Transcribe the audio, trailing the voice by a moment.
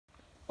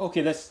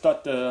Okay, let's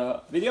start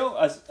the video.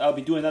 As I'll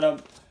be doing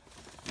another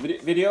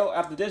video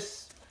after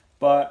this,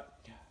 but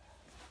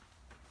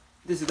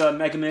this is the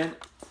Mega Man.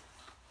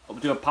 I'll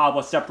do a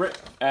Powerball separate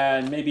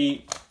and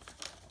maybe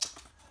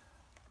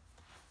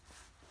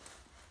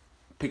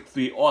pick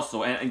 3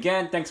 also. And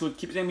again, thanks for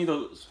keep sending me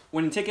those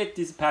winning tickets.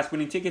 These past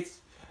winning tickets.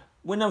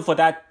 Winner for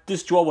that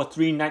this draw was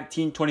 3,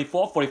 19,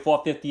 24,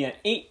 44, 50, and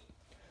 8.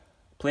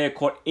 Player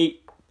caught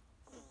 8,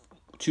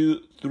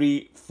 2,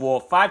 3, 4,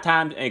 5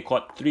 times, and it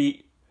caught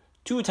 3.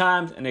 2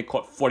 times, and they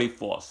caught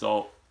 44.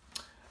 So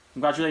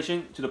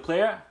congratulations to the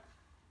player.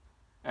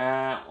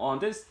 On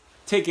this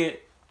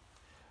ticket,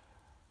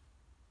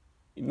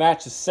 it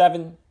matches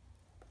 7,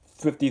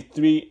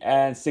 53,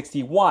 and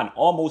 61.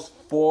 Almost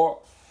 4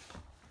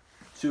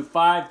 to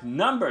 5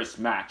 numbers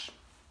match.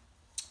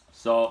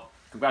 So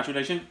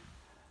congratulations,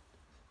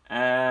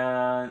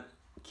 and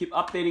keep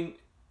updating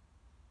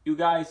you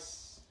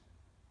guys.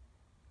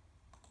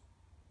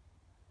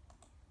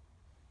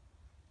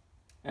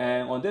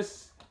 And on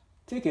this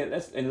ticket,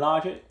 let's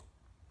enlarge it.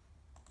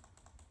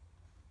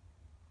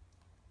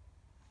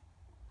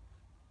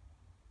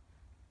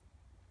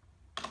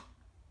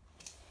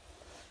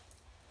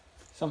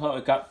 Somehow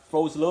it got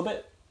froze a little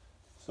bit,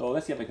 so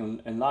let's see if I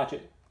can enlarge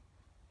it.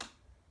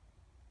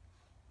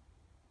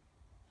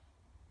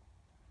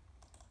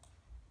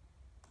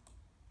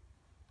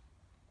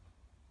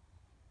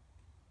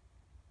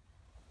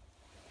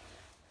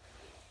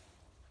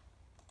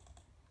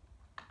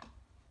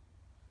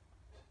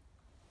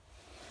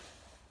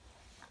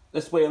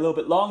 Let's wait a little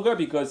bit longer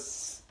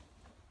because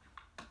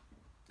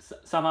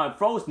somehow it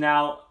froze.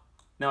 Now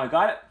I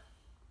got it.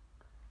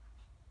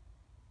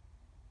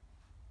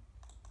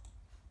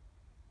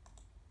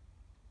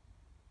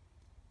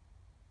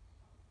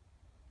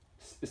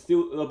 It's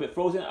still a little bit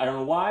frozen. I don't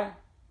know why.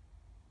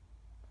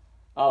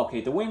 Okay,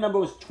 the winning number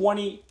was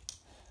 20,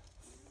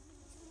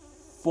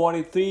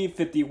 43,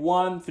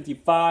 51,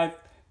 55,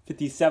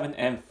 57,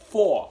 and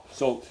 4.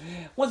 So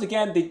once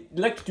again, they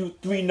like to do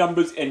 3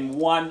 numbers in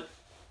one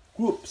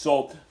group.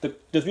 So the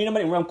 3 number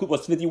in one group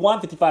was 51,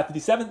 55,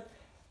 57.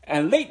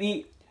 And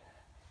lately,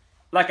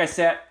 like I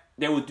said,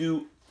 they will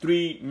do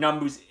 3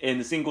 numbers in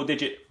a single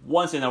digit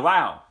once in a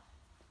while.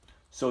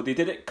 So they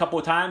did it a couple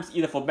of times,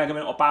 either for Mega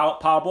Man or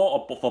Powerball,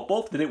 or for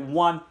both. They did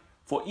 1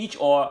 for each,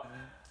 or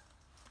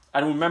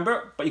I don't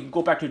remember, but you can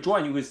go back to the draw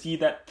and you will see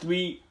that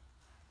 3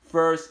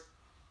 first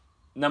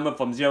number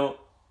from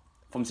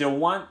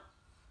 1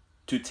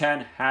 to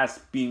 10 has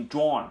been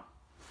drawn.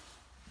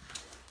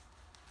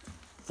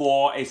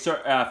 For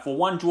for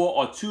 1 draw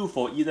or 2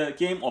 for either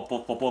game, or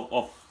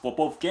for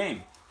both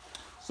game.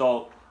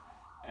 So,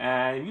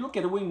 and if you look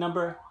at the winning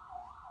number,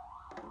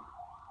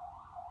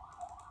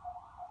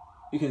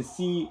 you can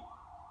see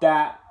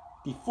that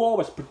the 4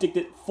 was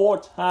predicted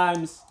 6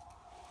 times.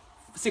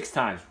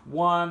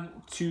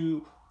 1,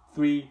 2,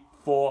 3,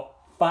 4,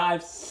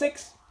 5,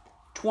 6,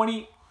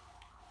 20.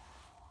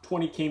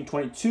 20 came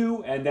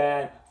 22, and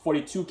then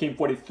 42 came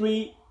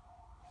 43,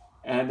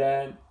 and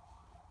then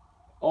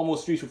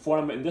almost 3 to 4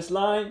 number in this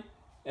line.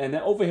 And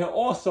then over here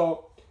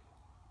also,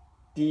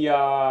 the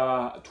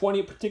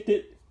 20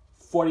 predicted,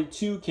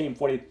 42 came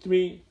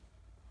 43,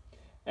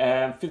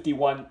 and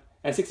 51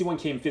 and 61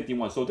 came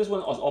 51. So this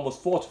one was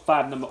almost 4 to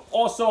 5 number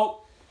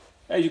also.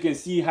 As you can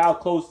see how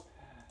close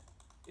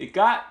it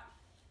got.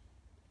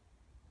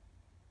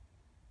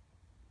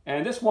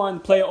 And this one,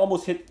 player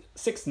almost hit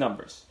 6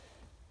 numbers.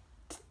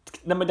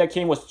 Number that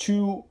came was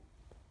 2,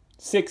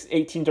 6,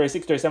 18,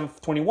 36, 37,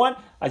 21.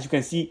 As you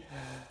can see,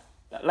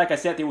 like I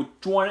said, they would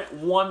draw it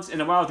once in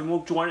a while. They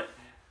won't draw it.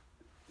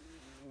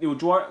 They will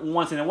draw it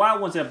once in a while,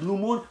 once in a blue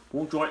moon.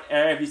 Won't draw it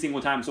every single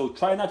time. So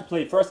try not to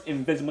play first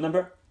Invincible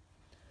number.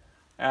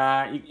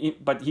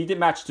 But he did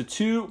match to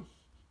 2,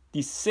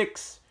 the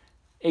 6,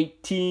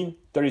 18,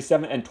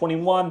 37, and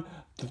 21.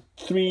 The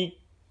 3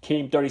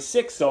 came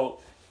 36. So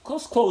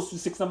close to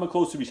 6 number,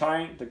 close to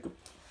retiring.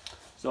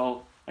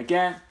 So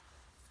again,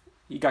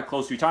 he got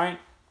close to retiring.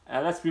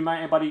 Let's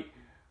remind everybody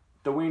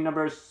the winning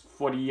numbers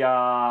for the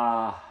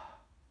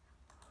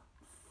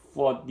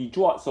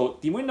draw. So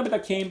the winning number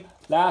that came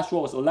last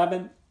draw was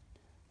 11,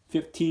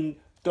 15,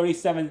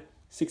 37,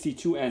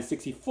 62, and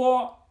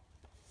 64.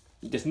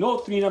 There's no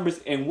 3 numbers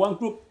in one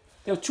group.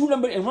 There are 2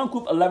 numbers in one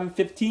group, 11,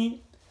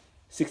 15,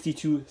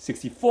 62,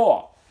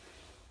 64.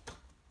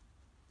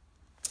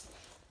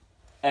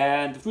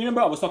 And the 3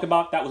 number I was talking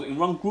about that was in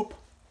one group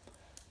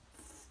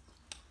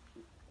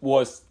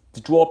was the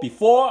draw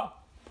before,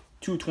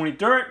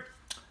 2/23,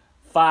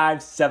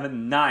 5,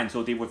 7, 9.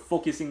 So they were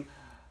focusing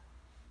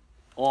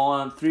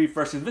on 3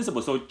 first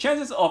Invincible. So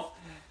chances of,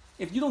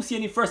 if you don't see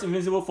any first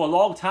Invincible for a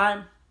long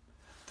time,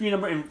 3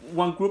 number in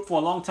one group for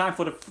a long time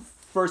for the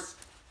first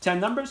 10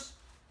 numbers,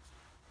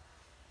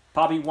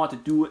 probably want to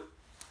do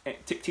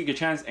it, take a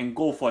chance and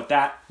go for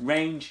that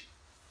range,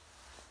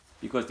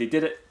 because they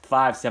did it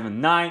 5, 7,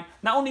 9.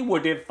 Not only were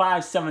they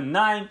 5, 7,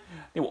 9,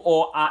 they were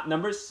all odd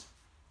numbers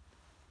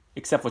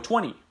except for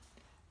 20,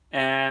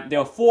 and there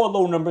are 4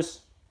 low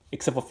numbers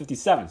except for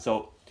 57.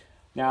 So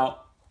now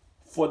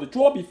for the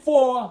draw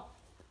before,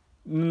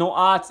 no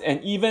odds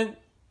and even,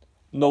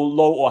 no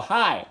low or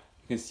high.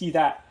 You can see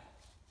that.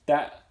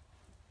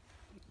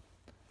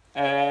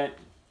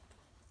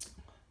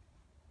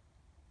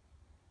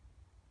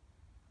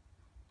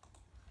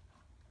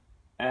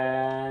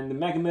 And the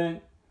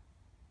measurement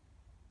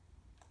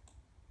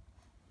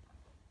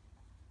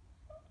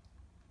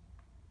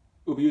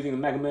we'll be using the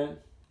measurement.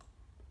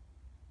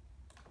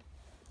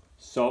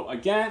 So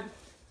again,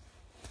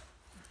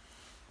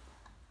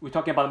 we're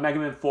talking about a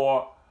measurement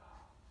for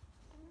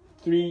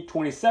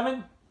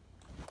 327,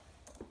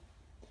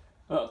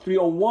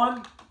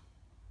 301,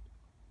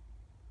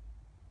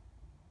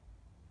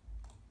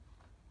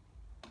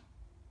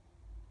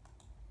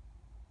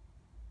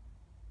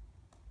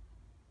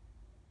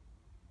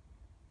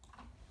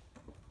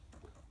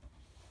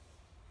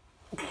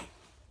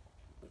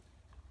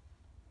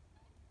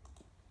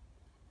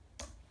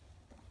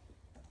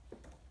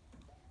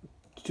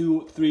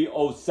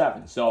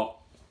 2307. So,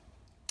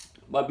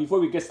 but before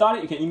we get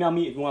started, you can email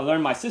me if you want to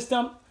learn my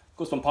system. It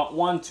goes from part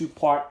 1 to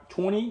part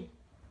 20.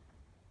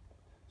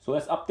 So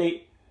let's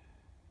update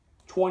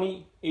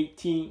 20,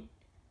 18,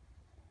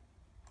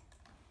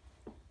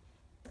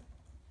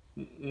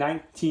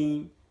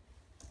 19,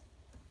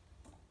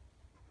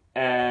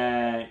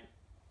 and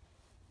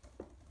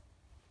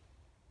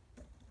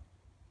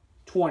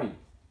 20.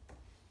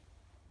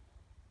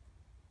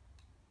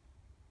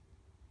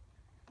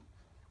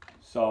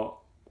 So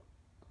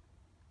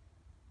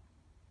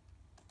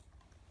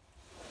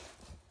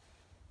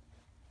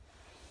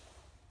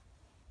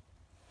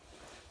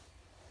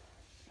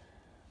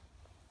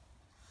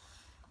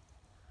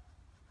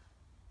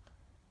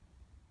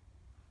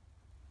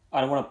I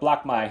don't want to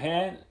block my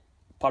hand,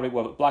 probably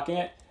will be blocking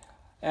it.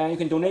 And you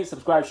can donate,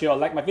 subscribe, share, or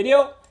like my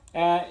video.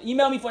 And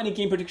email me for any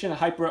game prediction at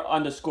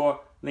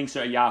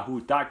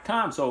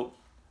hyper_linkster@yahoo.com. So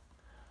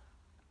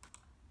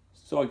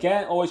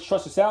again, always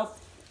trust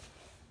yourself.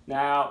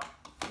 Now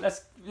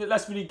let's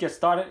really get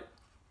started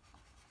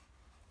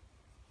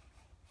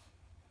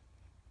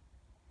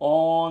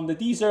on the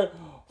Dster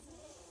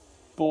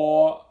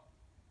for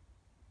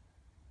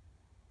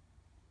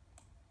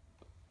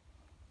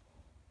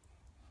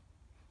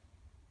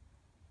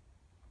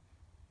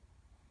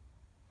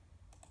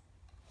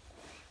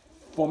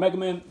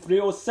measurement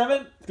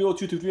 307,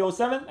 302 to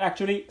 307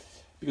 actually,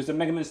 because the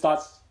measurement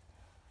starts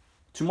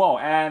tomorrow.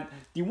 And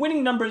the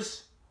winning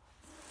numbers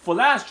for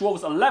last draw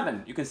was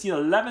 11. You can see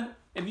 11.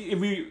 If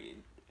we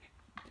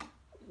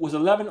was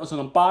 11 also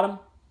on the bottom.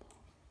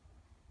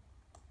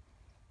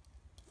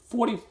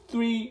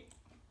 43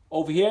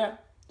 over here.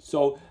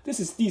 So this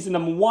is Dster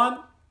number 1.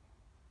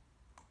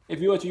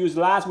 If you were to use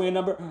the last winning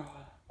number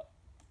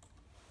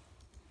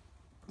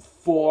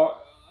for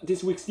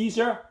this week's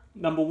Dster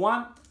number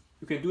 1,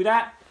 you can do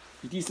that.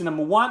 Dster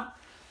number 1,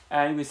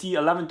 and you can see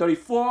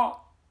 1134.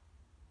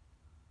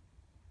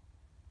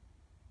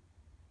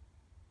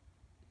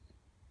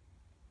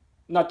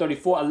 Not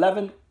 34,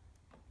 11,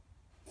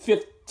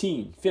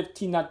 15.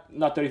 15,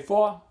 not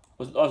 34.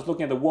 I was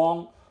looking at the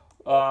wrong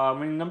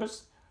winning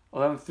numbers.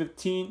 11,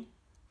 15,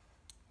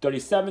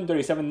 37,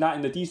 37 not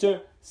in the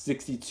Dster,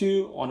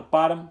 62 on the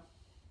bottom.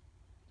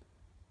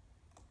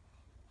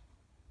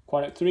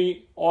 Quadrant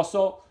 3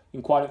 also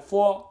in quadrant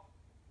 4.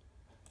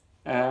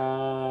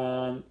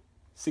 And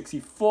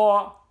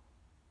 64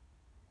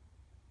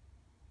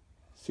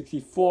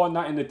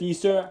 not in the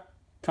Dster,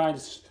 kind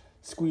of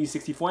squeeze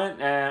 64 in,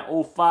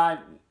 and 05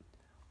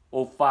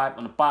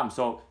 on the bottom.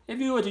 So if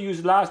you were to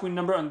use the last winning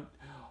number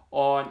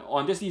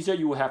on this Dster,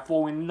 you will have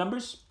 4 winning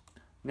numbers.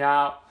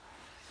 Now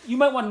you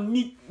might want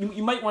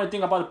to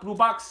think about the blue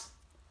box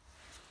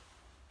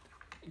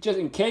just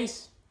in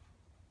case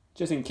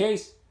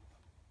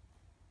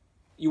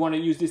you want to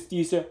use this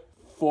Dster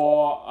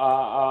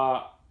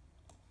for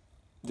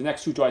the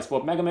next 2 draws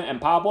for Mega Man and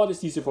Powerball.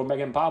 This is for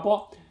Mega Man and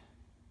Powerball,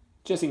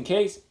 just in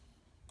case.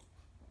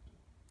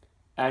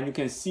 And you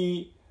can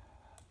see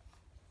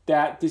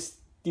that these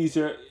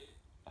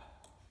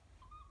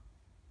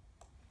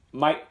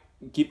might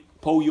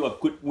pull you a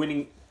good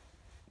winning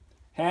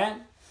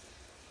hand.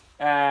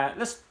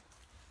 Let's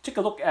take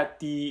a look at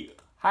the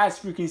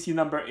highest frequency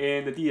number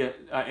in the Dster.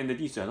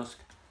 Let's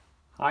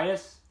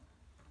highest.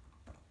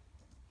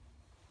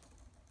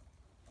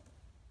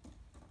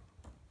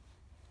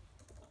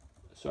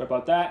 Sorry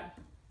about that.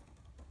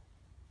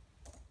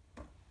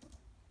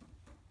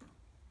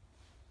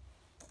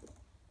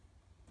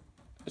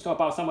 Let's talk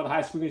about some of the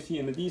highest frequency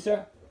in the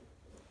Dster.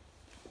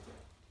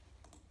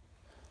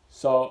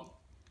 So,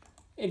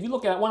 if you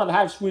look at one of the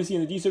highest frequency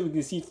in the Dster, we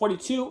can see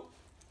 42,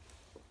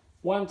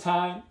 1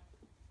 time,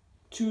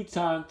 2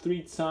 times,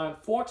 3 times,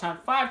 4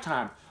 times, 5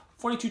 times.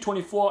 42,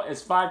 24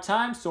 is 5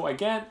 times. So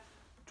again,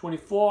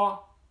 24,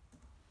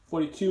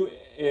 42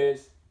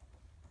 is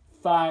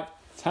 5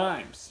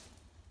 times.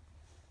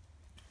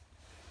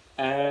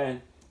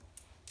 And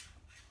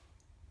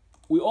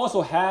we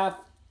also have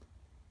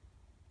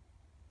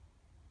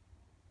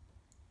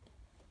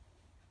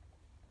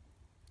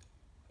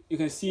you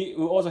can see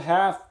we also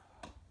have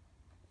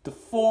the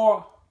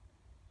 4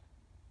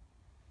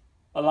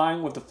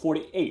 aligned with the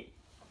 48.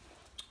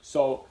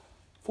 So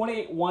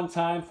 48 one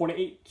time,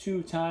 48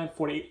 two times,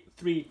 48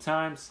 three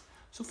times.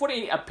 So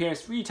 48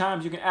 appears 3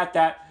 times. You can add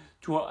that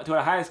to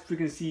the highest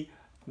frequency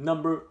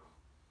number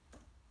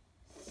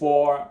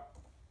for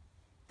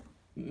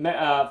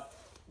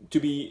to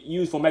be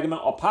used for Mega Man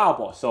or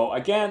Powerball. So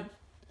again,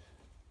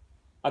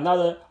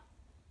 another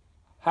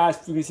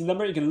highest frequency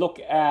number you can look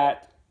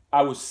at,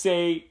 I would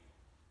say,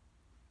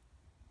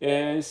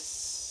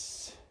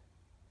 is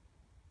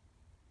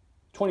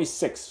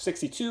 26,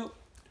 62.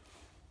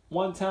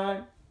 1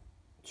 time,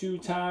 2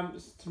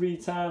 times, 3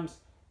 times,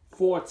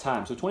 4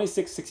 times. So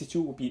 26,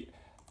 62 will be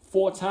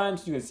 4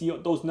 times. You can see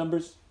those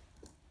numbers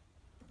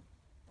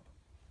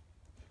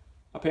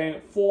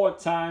appearing 4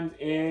 times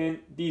in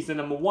Dster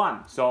number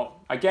 1. So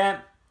again,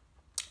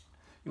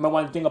 you might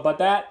want to think about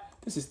that.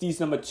 This is Dster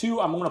number 2.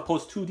 I'm going to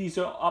post 2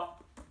 Dster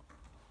up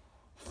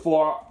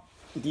for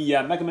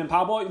the Mega Man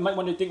Powerball. You might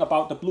want to think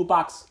about the blue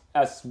box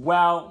as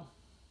well.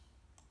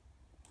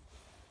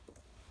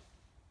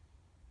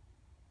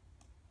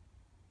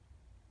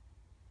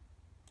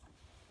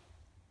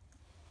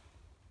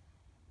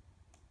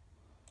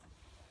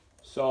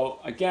 So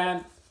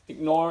again,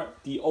 ignore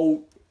the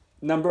old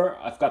number.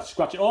 I've got to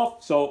scratch it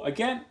off. So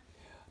again,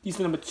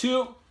 Dster number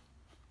 2.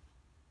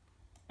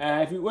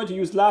 And if you were to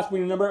use last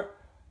winning number,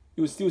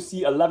 you will still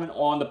see 11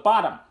 on the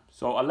bottom.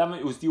 So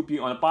 11 will still be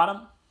on the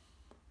bottom.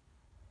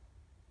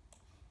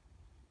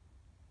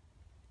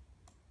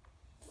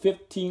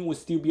 15 will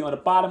still be on the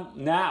bottom.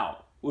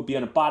 Now will be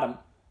on the bottom.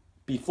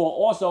 Before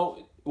also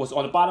it was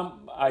on the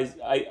bottom. I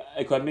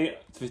could have made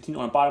 15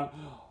 on the bottom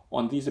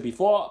on Dster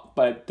before,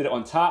 but I did it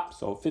on top.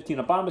 So 15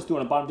 on the bottom, let's do it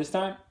on the bottom this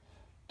time.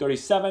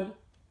 37,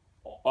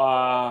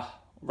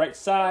 right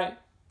side.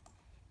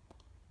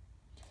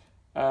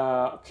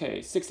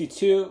 Okay,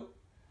 62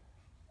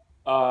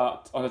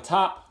 on the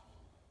top.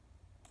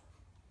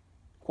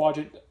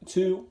 Quadrant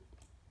 2.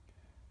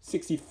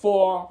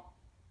 64,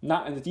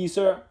 not in the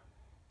Dster.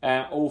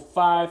 And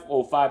 05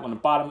 on the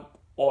bottom,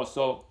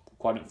 also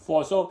quadrant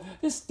 4. So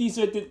this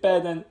Dster did better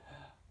than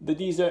the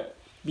Dster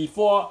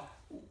before.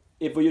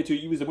 If we were to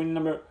use the winning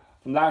number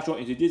from last draw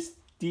into this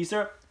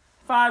Dster,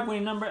 5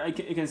 winning number,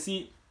 you can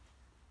see.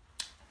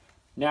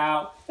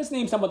 Now, let's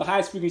name some of the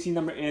highest frequency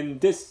number in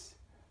this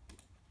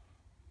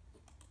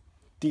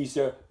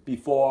Dster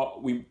before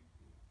we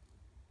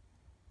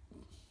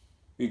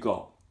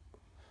go.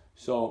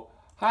 So,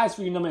 highest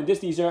frequency number in this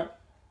Dster,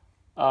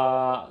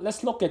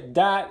 let's look at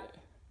that.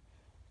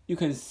 You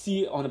can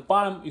see on the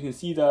bottom, you can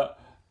see the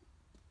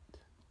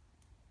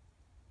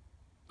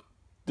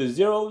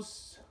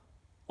zeros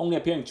only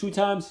appearing 2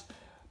 times,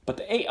 but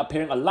the 8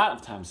 appearing a lot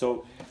of times.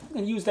 So you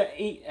can use that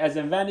 8 as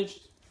an advantage.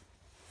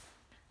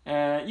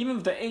 And even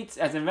with the 8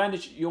 as an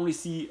advantage, you only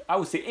see, I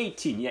would say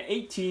 18. Yeah,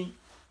 18.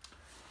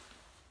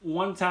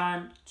 1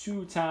 time,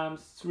 2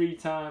 times, 3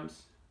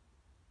 times,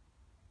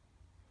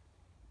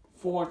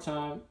 4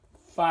 times,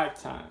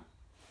 5 times,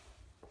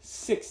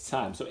 6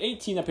 times. So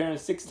 18 appearing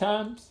 6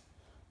 times.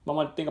 Might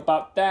want to think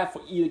about that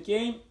for either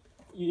game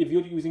if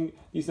you're using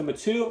Dster number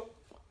 2.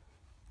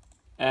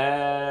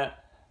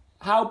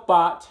 How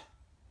about,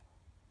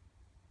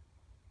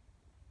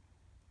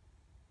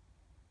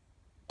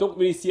 don't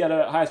really see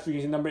other highest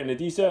frequency number in the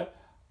Dster.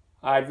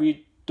 I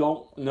really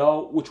don't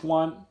know which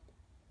one.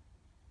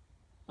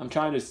 I'm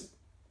trying to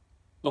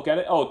look at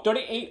it. Oh,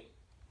 38.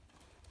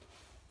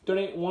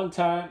 38 1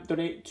 time,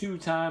 38 2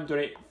 times,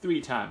 38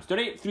 3 times.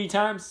 38 3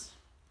 times.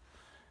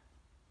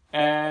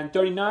 And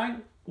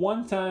 39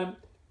 1 time,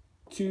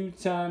 2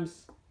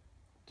 times,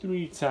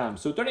 3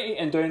 times. So 38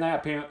 and 39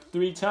 appear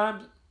 3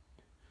 times.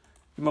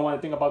 You might want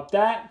to think about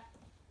that.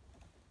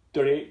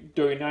 38,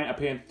 39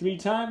 appearing 3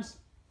 times.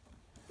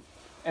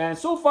 And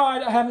so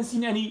far, I haven't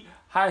seen any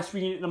highest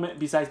frequency number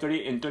besides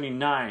 38 and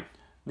 39.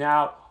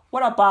 Now,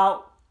 what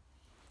about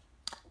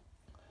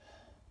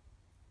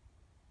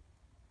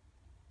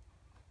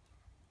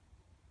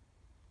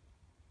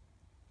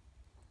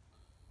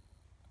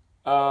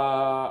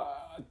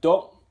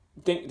don't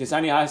think there's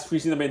any highest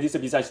frequency number in Dster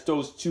besides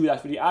those 2.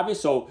 That's really obvious.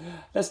 So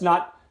let's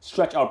not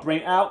stretch our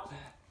brain out.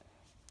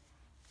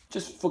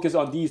 Just focus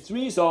on these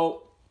 3.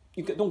 So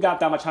you don't got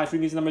that much high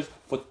frequency numbers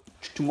for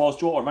tomorrow's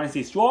draw or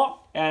Wednesday's draw.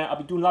 And I'll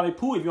be doing a lot of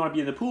pool. If you want to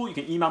be in the pool, you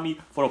can email me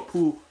for a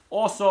pool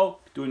also.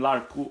 Doing a lot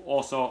of pool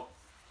also.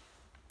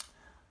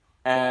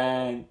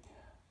 And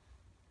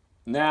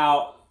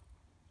now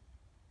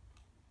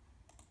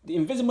the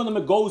Invincible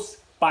number goes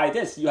by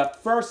this. You have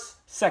first,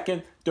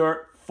 second,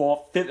 third,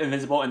 fourth, fifth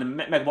Invincible, and the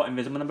Mega Ball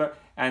Invincible number,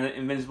 and the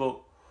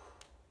Invincible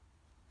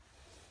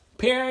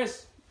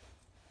pairs.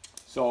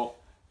 So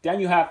then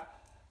you have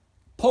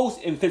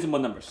post-Invincible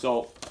number.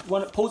 So if you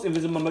want a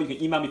post-Invincible number, you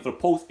can email me for the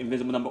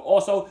post-Invincible number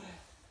also.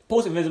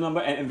 Post-Invincible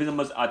number and Invincible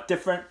numbers are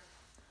different.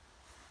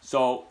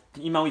 So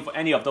you can email me for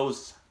any of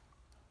those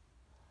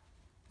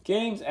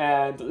games.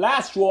 And the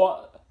last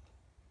draw,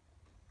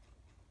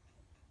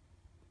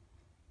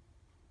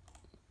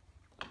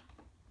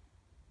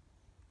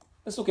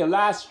 let's look at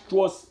last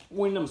draw's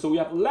winning number. So we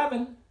have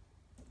 11,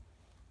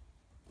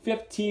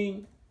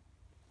 15,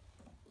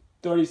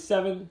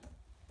 37,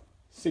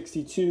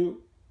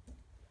 62,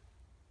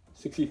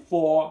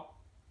 64,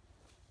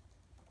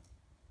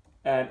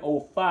 and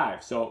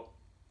 05. So,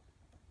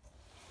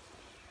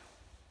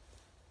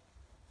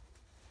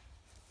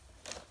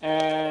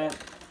 and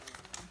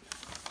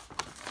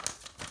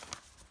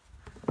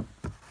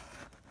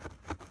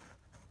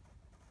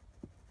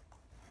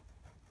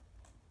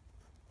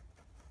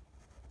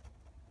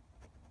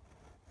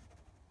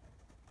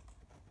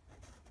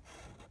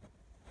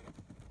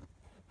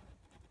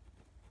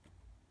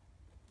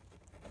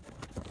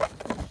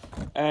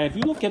if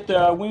you look at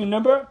the winning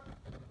number,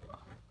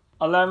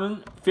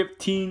 11,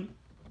 15,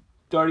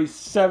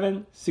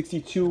 37,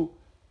 62,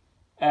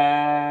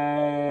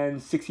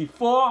 and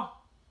 64.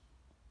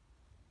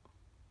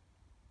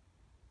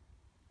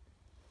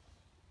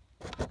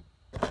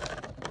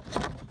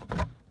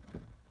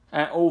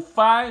 And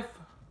 05.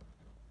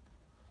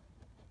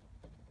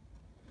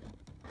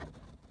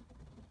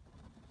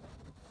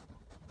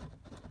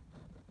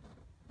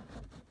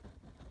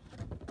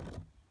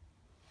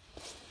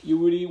 You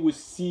really would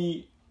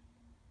see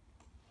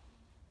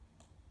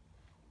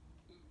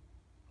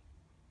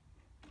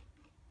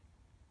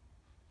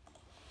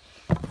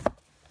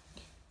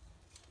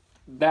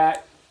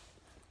that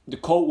the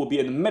code will be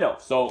in the middle.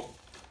 So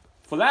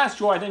for last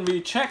draw, I didn't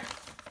really check,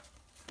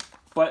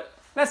 but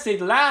let's say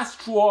the last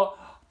draw,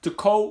 the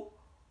code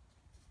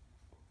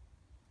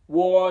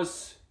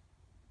was,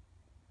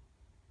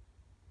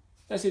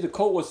 let's say the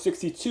code was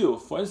 62.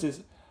 For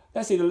instance,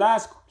 let's say the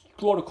last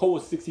draw, the code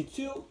was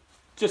 62.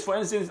 Just for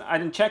instance, I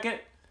didn't check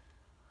it.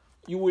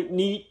 You would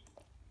need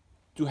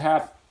to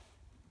have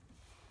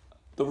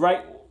the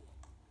right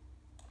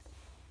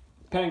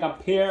pentagon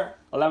pair,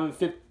 11,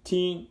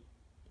 15.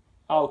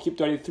 I'll keep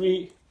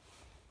 33,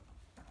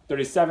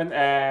 37,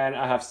 and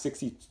I have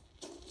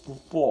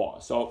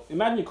 64. So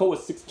imagine your code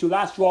was 62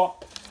 last draw.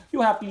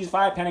 You have these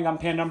 5 pentagon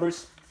pair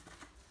numbers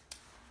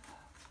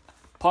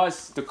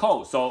plus the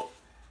code. So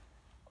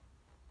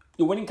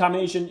your winning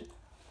combination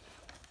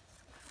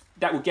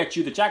that will get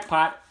you the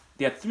jackpot.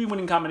 There are 3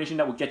 winning combinations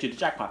that will get you the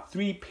jackpot.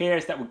 3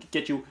 pairs that will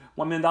get you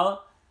 $1 million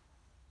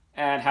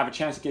and have a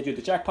chance to get you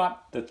the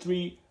jackpot. The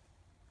 3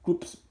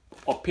 groups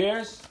of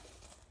pairs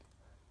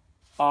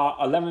are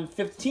 11,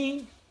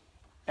 15,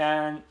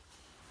 and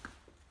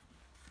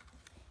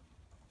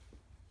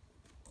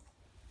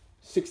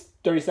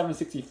 37,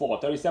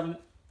 64. 37,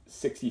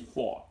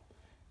 64.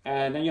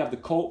 And then you have the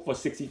code for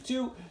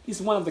 62. This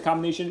is one of the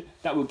combinations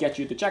that will get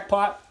you the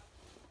jackpot,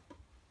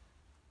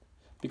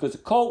 because the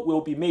code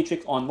will be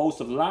matrix on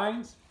most of the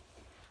lines.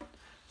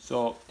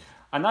 So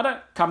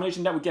another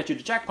combination that will get you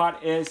the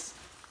jackpot is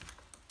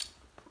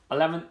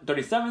 11,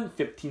 37,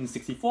 15,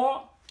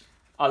 64,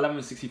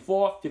 11,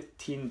 64,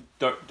 15,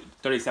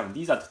 37.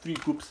 These are the 3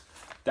 groups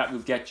that will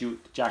get you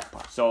the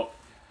jackpot. So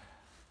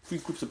 3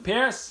 groups of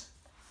pairs,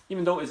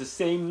 even though it's the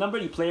same number,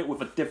 you play it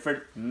with a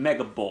different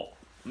mega ball.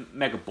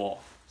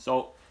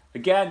 So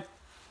again,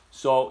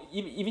 so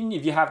even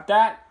if you have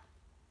that,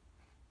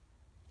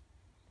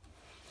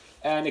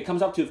 and it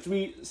comes up to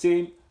 3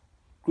 same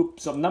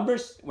groups of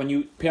numbers, when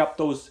you pair up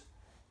those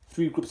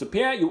 3 groups of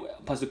pair, you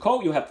plus the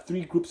code, you have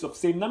 3 groups of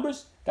same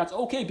numbers. That's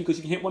okay, because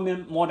you can hit $1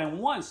 million more than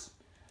once.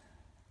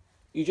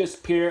 You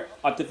just pair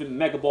a different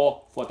mega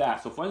ball for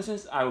that. So for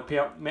instance, I will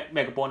pair up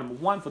mega ball number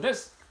 1 for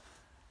this,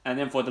 and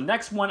then for the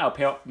next one, I'll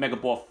pair up mega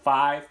ball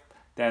 5.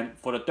 Then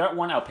for the third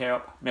one, I'll pair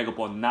up mega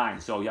ball 9.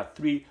 So you have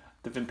 3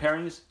 different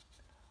pairings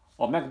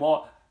of mega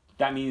ball.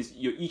 That means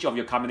each of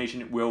your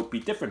combination will be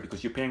different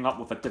because you're pairing up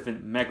with a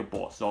different mega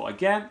ball. So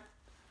again,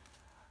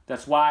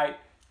 that's why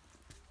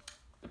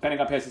the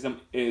pentagon pair system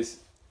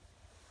is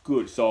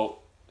good. So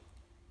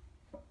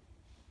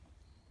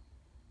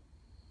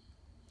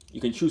you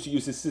can choose to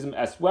use this system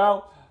as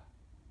well.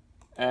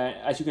 And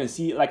as you can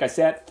see, like I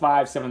said,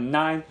 5, 7,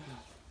 9.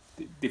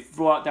 They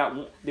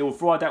will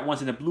throw out that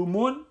once in a blue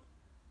moon.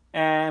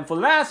 And for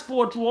the last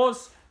 4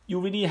 draws, you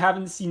really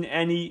haven't seen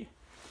any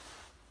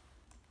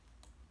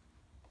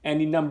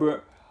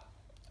number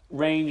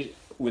range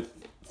with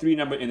 3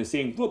 numbers in the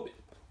same group,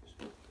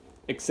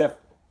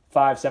 except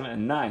 5, 7,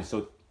 and 9.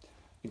 So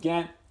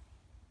again,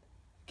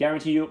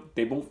 guarantee you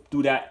they won't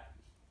do that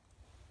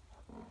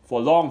for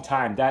a long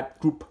time. That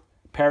group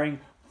pairing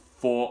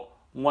for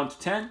 1 to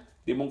 10,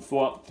 they won't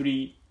throw out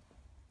 3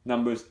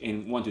 numbers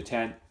in 1 to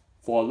 10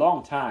 for a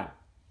long time.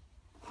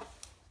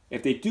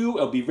 If they do,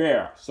 it'll be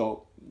rare.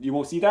 So you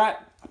won't see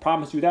that. I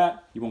promise you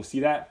that. You won't see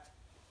that.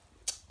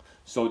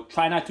 So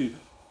try not to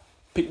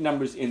pick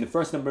numbers in the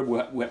first number.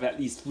 We have at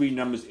least 3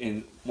 numbers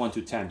in 1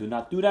 to 10. Do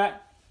not do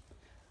that.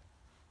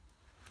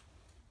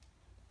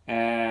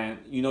 And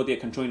you know they're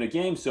controlling the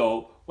game.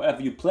 So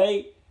whatever you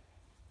play,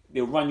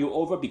 they'll run you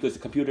over because the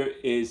computer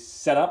is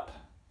set up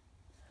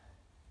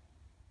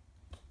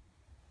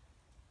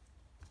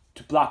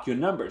to block your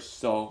numbers.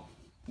 So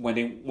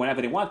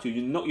whenever they want to,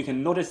 you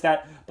can notice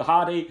that the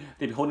holiday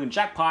they've been holding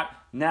jackpot.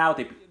 Now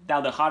the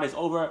holiday's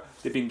over.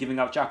 They've been giving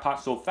out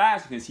jackpot so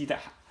fast. You can see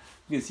that.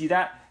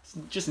 It's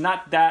just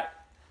not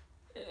that.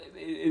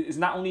 It's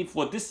not only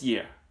for this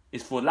year.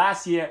 It's for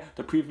last year,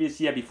 the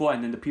previous year before,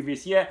 and then the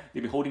previous year.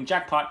 They've been holding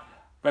jackpot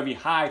very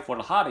high for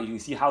the holiday. You can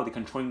see how they're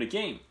controlling the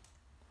game.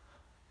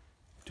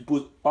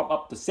 to bump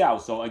up the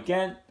sales. So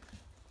again,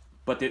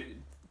 but if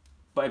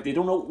they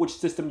don't know which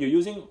system you're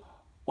using,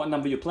 what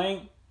number you're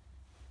playing,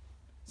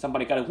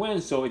 somebody got to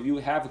win. So if you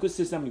have a good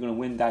system, you're going to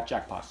win that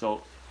jackpot.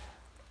 So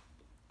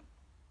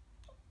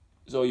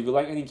if you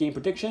like any game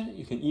prediction,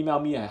 you can email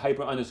me at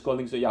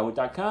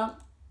hyper_links@yahoo.com.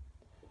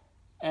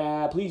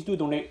 Please do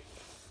donate,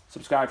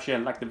 subscribe, share,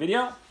 and like the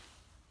video.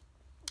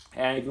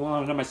 And if you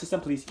want to know my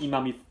system, please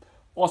email me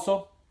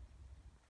also.